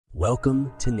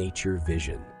Welcome to Nature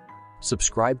Vision.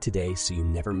 Subscribe today so you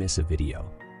never miss a video.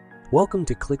 Welcome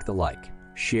to Click the Like,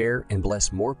 share, and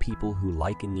bless more people who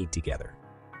like and need together.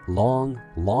 Long,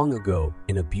 long ago,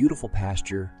 in a beautiful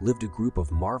pasture, lived a group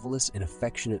of marvelous and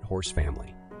affectionate horse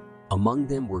family. Among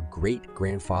them were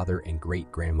great-grandfather and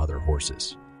great-grandmother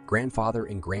horses, grandfather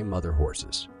and grandmother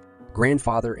horses,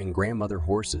 grandfather and grandmother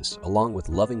horses, along with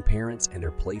loving parents and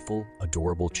their playful,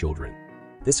 adorable children.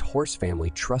 This horse family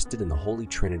trusted in the Holy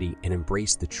Trinity and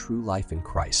embraced the true life in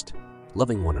Christ,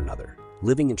 loving one another,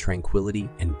 living in tranquility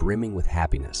and brimming with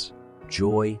happiness,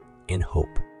 joy, and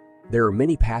hope. There are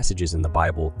many passages in the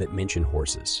Bible that mention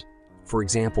horses. For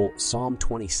example, Psalm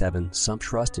 27, some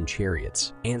trust in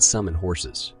chariots and some in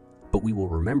horses, but we will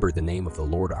remember the name of the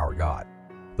Lord our God.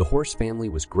 The horse family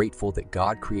was grateful that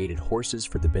God created horses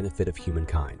for the benefit of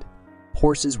humankind.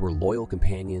 Horses were loyal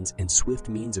companions and swift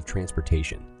means of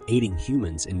transportation, aiding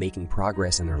humans in making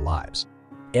progress in their lives.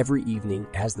 Every evening,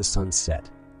 as the sun set,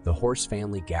 the horse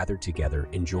family gathered together,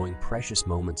 enjoying precious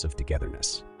moments of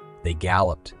togetherness. They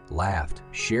galloped, laughed,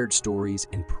 shared stories,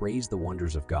 and praised the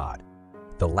wonders of God.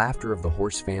 The laughter of the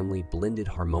horse family blended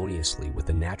harmoniously with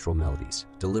the natural melodies,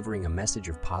 delivering a message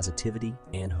of positivity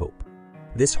and hope.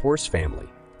 This horse family,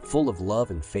 full of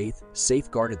love and faith,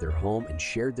 safeguarded their home and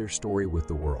shared their story with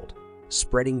the world,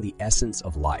 spreading the essence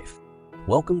of life.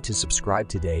 Welcome to subscribe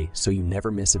today so you never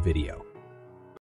miss a video.